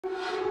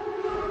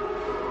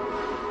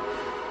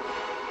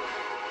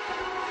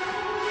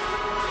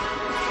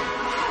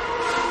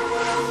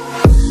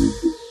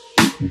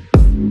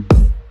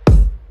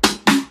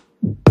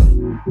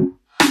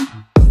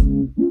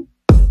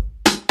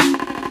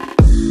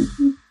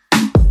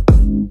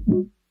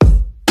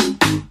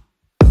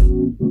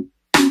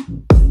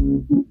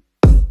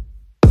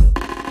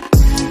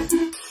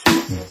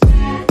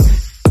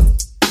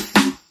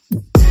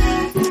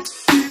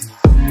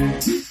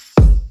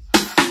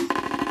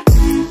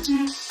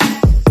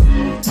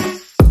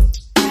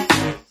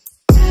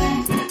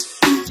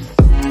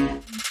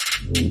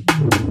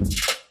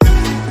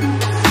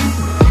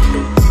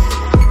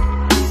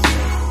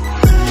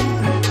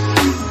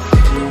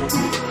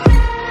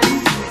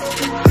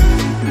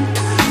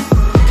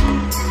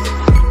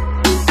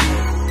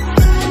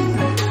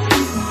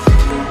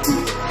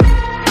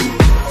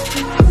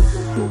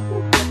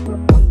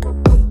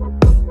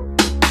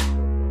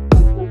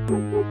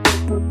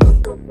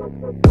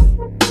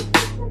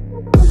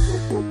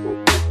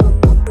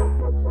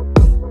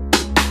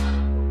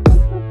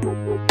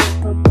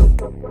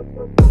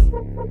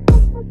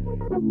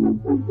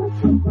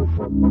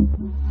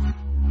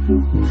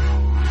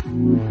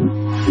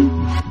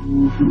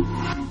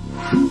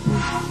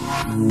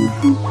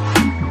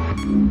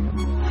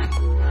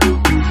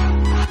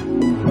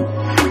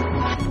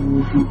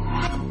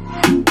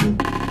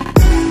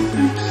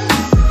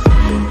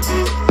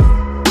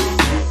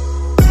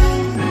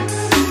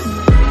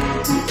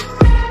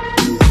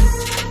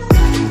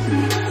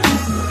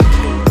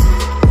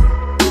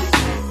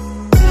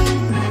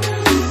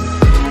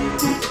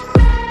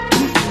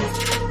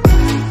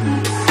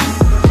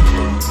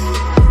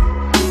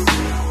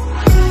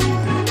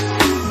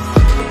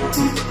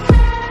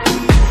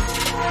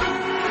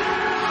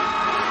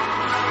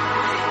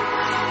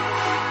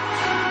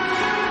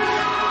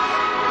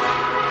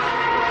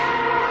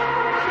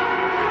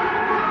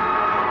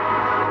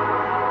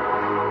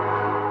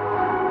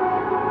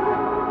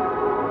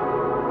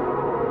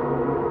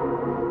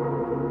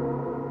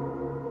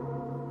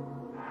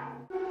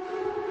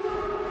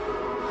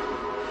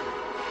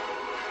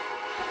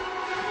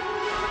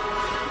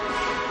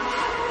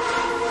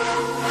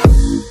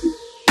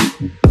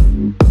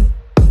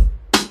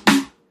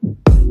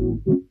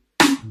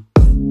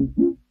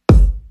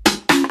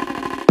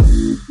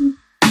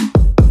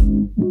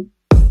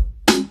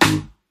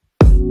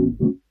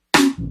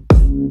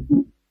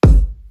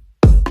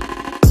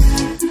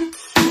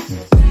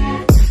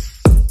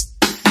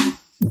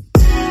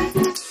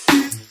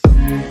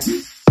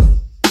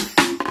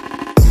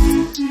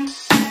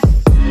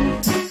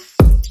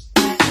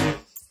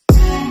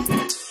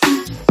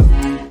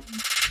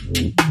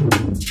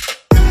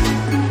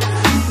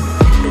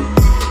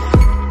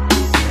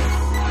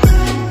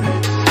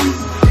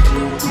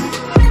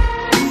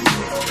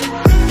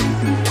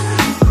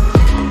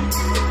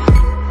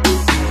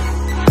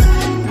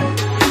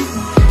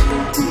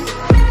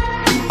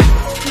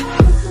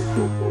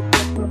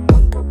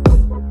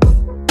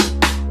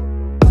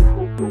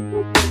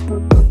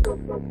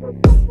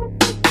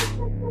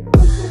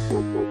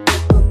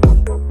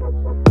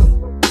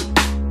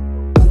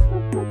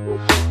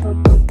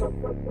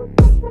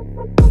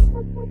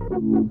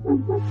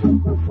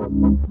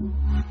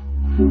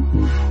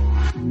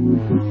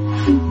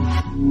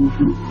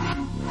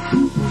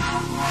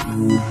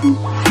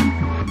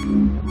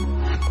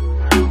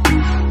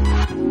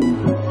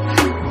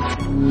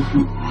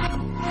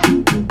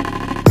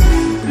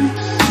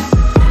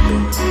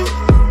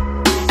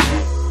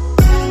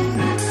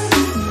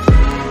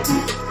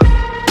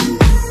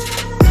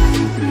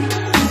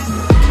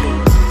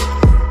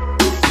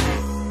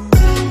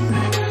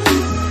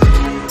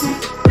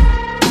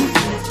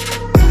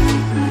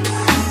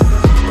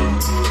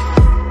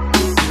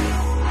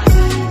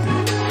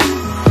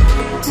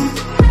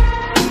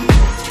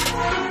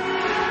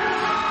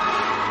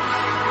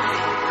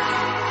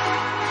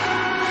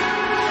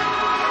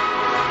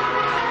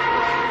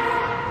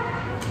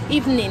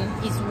Evening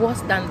is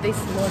worse than this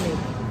morning.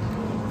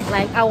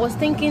 Like, I was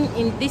thinking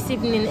in this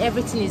evening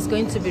everything is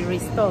going to be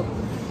restored,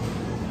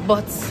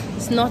 but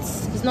it's not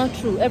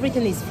true.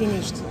 Everything is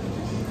finished.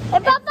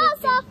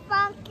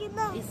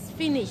 It's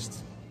finished.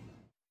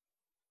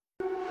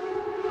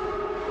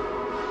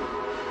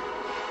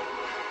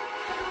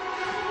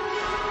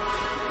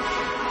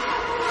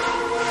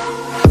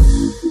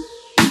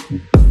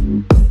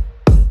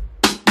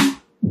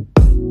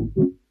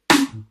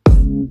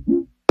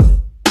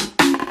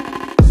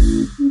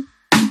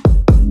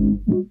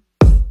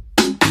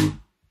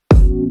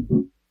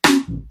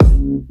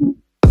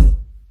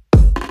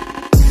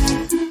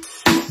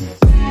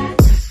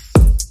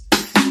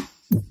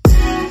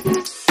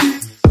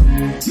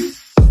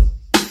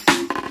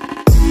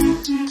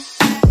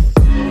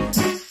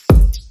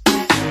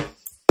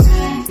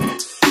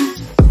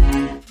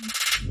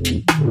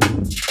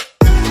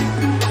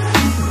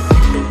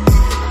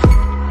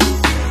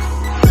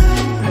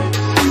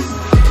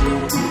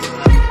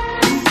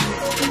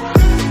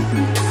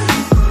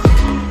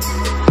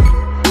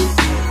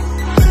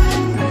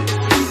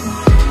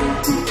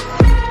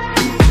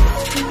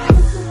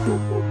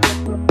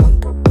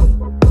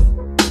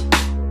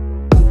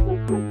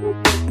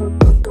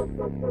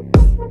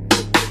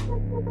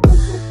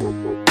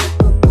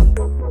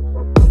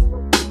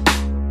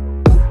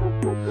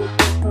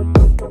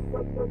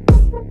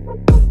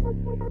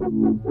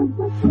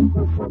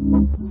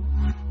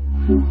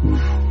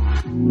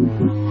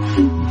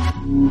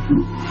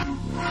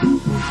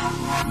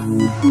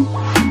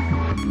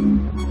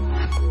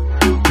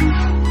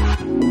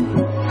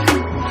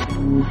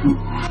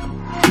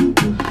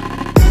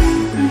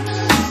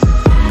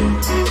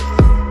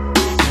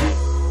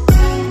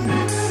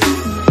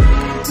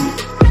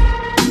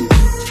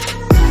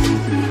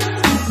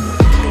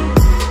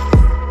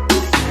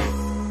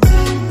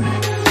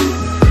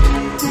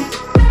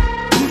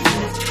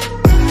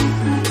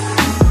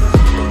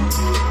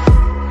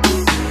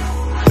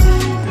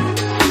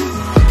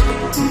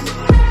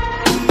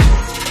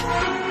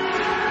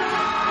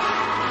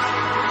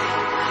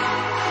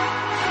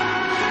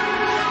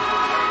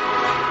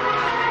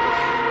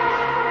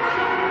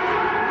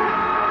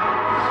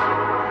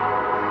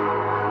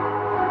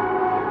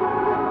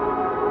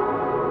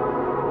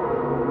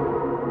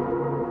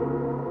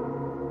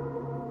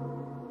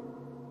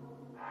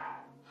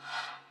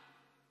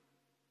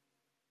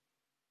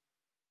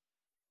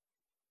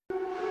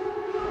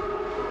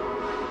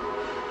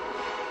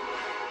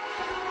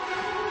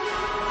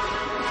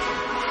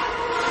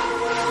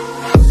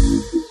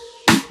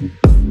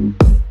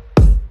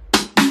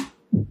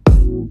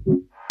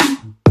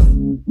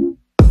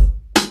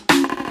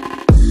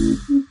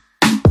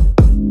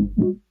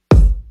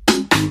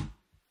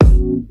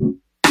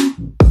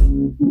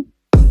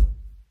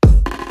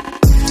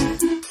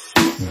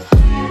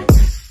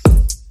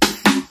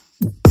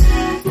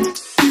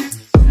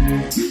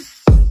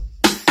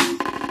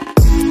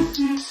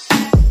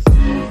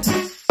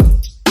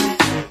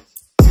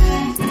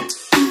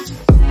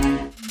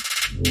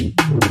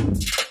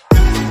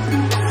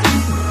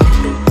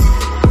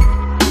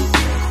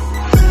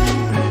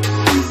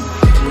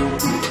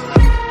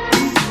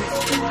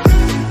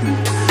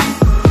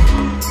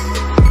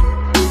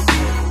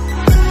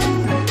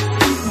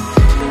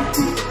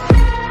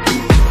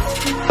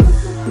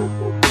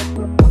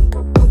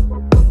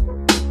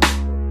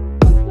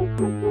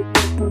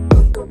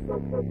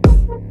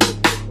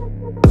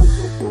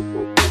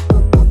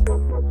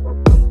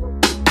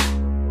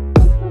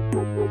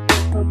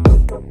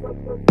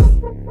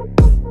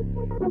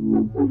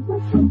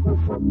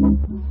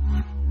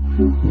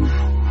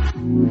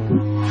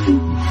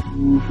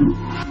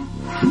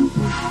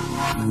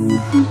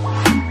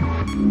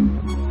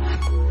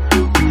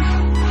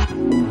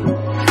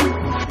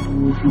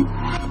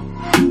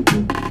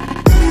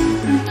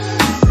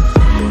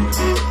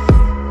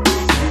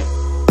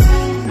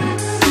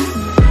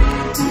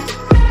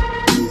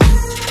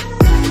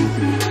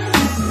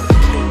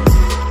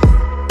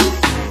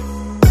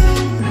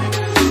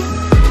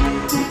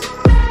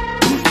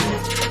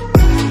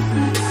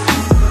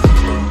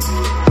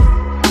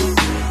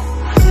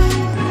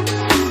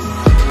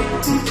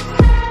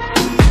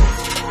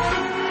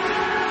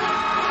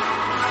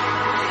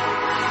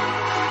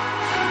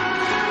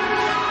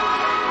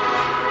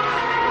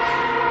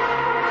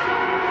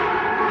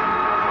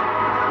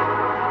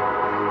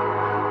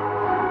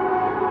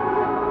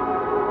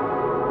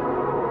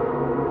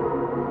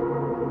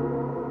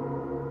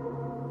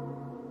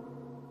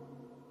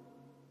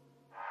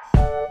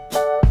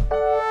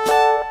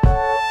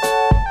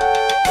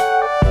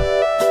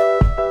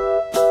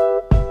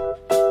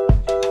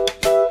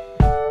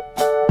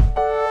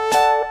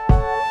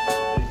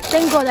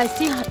 Thank God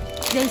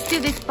there's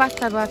still this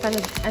pasta but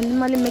I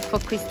normally make for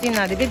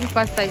Christina. The baby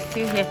pasta is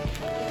still here.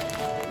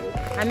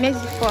 I made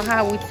it for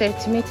her with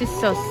tomato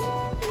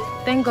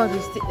sauce. Thank God they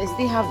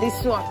still have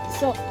this one.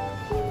 So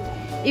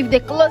if they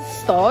close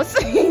stores,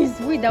 it's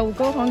we that will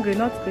go hungry,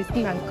 not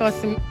Christina and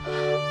cause me.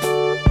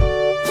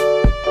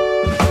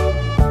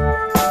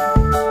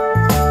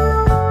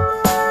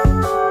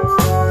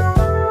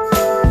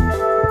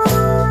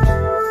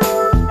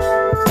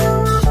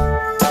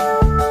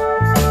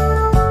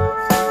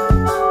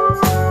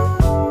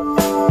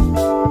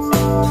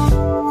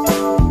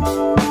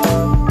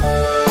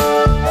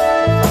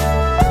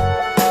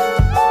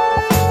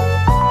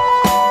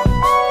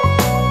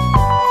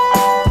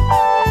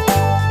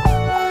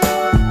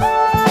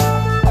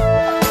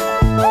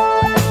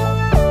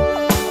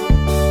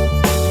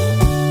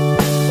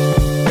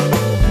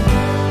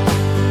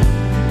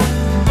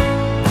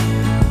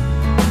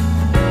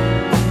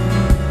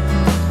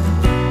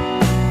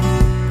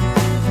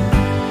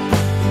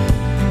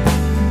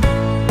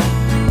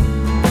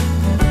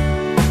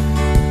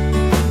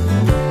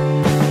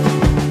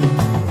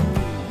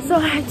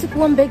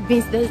 One baked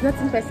beans, there is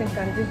nothing person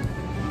can do.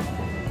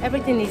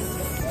 Everything is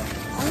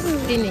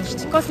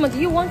finished. Cosmo, do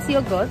you want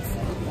yogurt?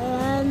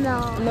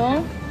 No.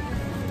 No?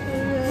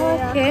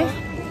 Okay.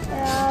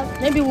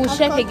 Maybe we'll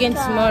check again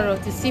tomorrow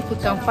to see if we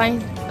can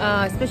find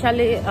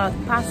especially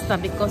pasta,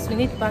 because we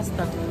need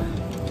pasta.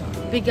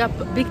 Big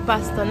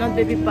pasta, not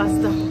baby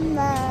pasta.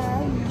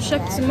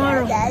 Check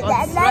tomorrow.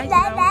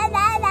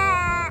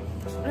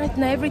 Right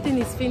now everything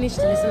is finished.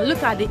 Listen,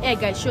 look at the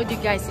egg I showed you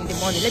guys in the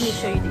morning. Let me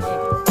show you the egg.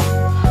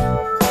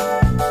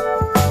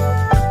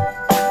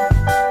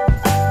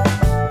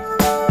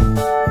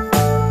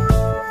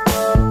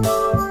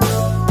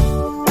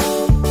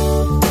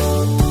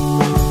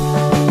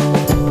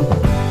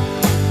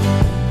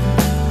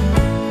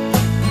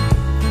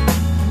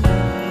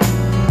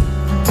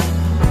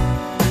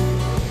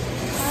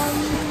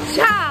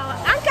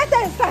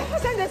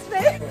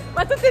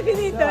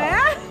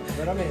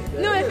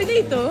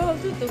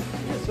 tutto.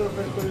 Io solo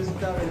per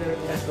curiosità vedere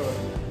come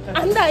sono.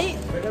 Andai.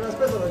 Perché la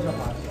spesa l'ho già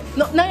fatta.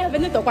 No, noi è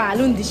venuto qua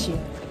all'11,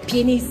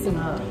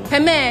 pienissimo.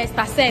 Per me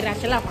stasera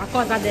ce l'ha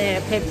qualcosa di...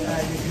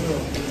 Di sicuro.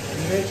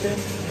 Invece?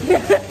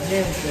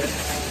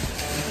 Niente.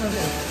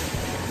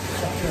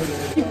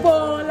 Tipo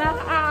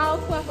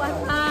l'acqua,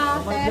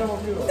 patate. Mangiamo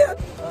più.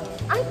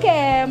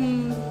 Anche,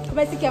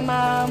 come si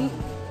chiama?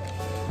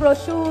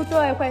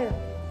 Prosciutto e quello.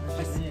 Non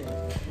c'è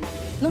niente.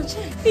 Non c'è,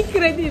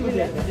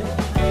 incredibile.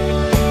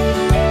 Vediamo.